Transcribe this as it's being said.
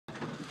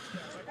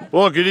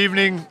Well, good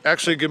evening.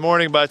 Actually, good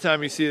morning by the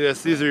time you see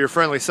this. These are your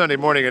friendly Sunday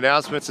morning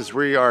announcements as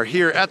we are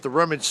here at the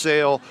rummage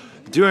sale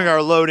doing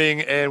our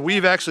loading, and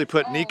we've actually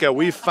put Nico,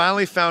 we've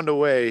finally found a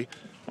way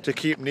to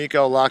keep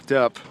Nico locked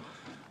up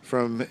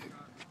from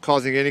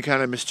causing any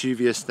kind of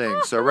mischievous thing.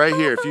 So right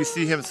here, if you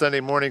see him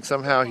Sunday morning,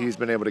 somehow he's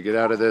been able to get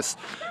out of this,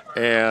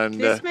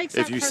 and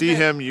if you see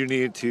him, you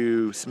need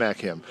to smack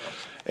him.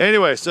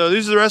 Anyway, so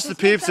these are the rest of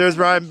the peeps. There's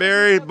Ryan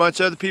Barry, a bunch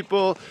of other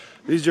people.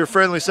 These are your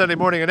friendly Sunday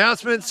morning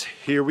announcements.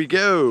 Here we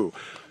go.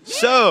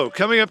 So,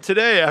 coming up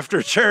today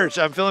after church,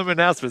 I'm filming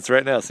announcements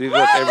right now. See,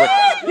 look, everybody.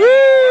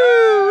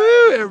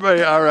 Woo,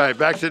 everybody. All right,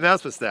 back to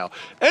announcements now.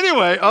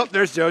 Anyway, oh,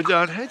 there's Joe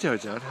John. Hey, Joe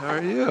John, how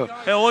are you?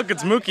 Hey, look,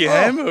 it's Mookie.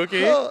 Hey,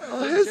 Mookie.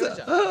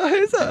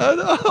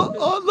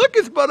 Look,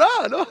 it's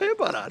Baran. Oh, hey,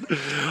 Baran.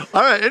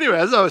 All right, anyway,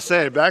 as I was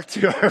saying, back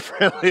to our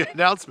friendly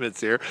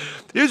announcements here.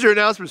 Here's your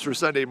announcements for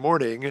Sunday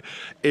morning,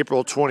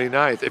 April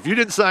 29th. If you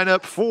didn't sign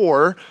up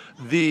for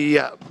the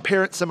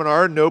parent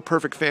seminar, No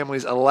Perfect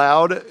Families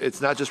Allowed.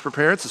 It's not just for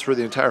parents, it's for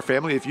the entire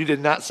family. If you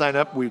did not sign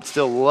up, we'd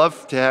still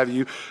love to have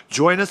you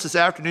join us this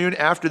afternoon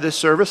after this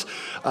service.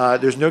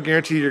 There's no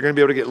guarantee you're going to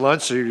be able to get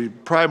lunch, so you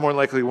probably more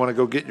likely want to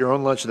go get your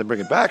own lunch and then bring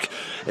it back.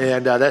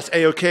 And that's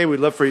A-OK. We'd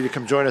love for you to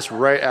come join us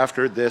right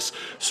after this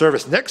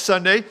service. Next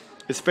Sunday,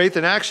 it's Faith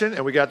in Action,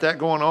 and we got that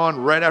going on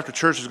right after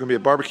church. There's going to be a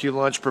barbecue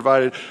lunch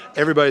provided.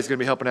 Everybody's going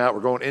to be helping out.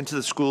 We're going into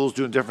the schools,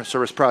 doing different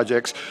service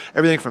projects,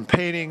 everything from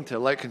painting to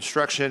light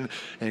construction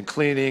and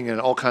cleaning and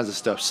all kinds of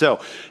stuff.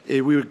 So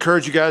we would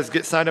encourage you guys to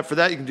get signed up for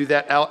that. You can do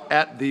that out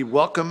at the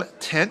welcome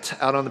tent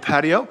out on the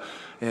patio.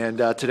 And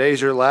today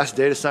is your last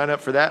day to sign up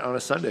for that on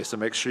a Sunday, so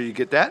make sure you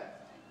get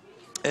that.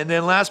 And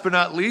then last but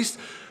not least,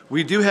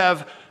 we do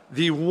have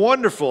the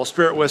wonderful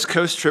Spirit West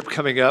Coast trip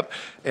coming up,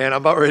 and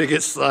I'm about ready to get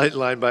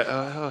sidelined by,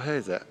 oh, hey,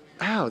 is that,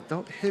 ow,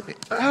 don't hit me,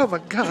 oh my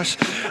gosh.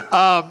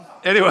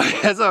 Anyway,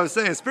 as I was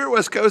saying, Spirit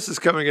West Coast is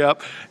coming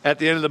up at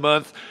the end of the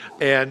month,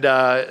 and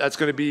that's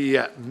going to be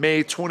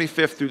May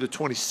 25th through the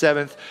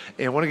 27th,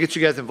 and I want to get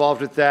you guys involved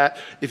with that.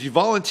 If you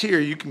volunteer,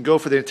 you can go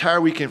for the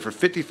entire weekend for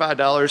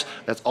 $55.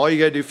 That's all you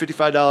got to do,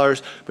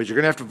 $55, but you're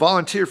going to have to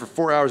volunteer for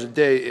 4 hours a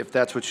day if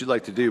that's what you'd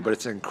like to do. But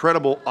it's an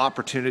incredible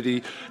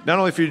opportunity, not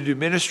only for you to do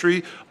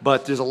ministry,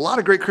 but there's a lot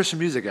of great Christian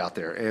music out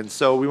there, and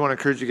so we want to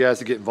encourage you guys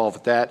to get involved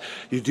with that.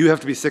 You do have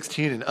to be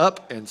 16 and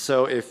up, and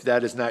so if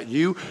that is not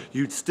you,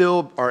 you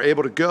still are able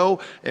to go,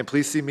 and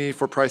please see me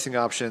for pricing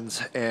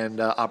options and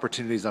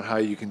opportunities on how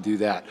you can do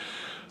that.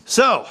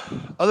 So,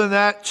 other than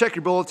that, check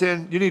your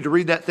bulletin. You need to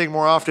read that thing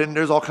more often.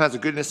 There's all kinds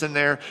of goodness in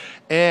there,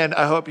 and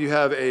I hope you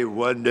have a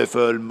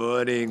wonderful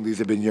morning. These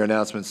have been your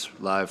announcements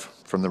live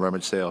from the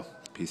rummage sale.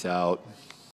 Peace out.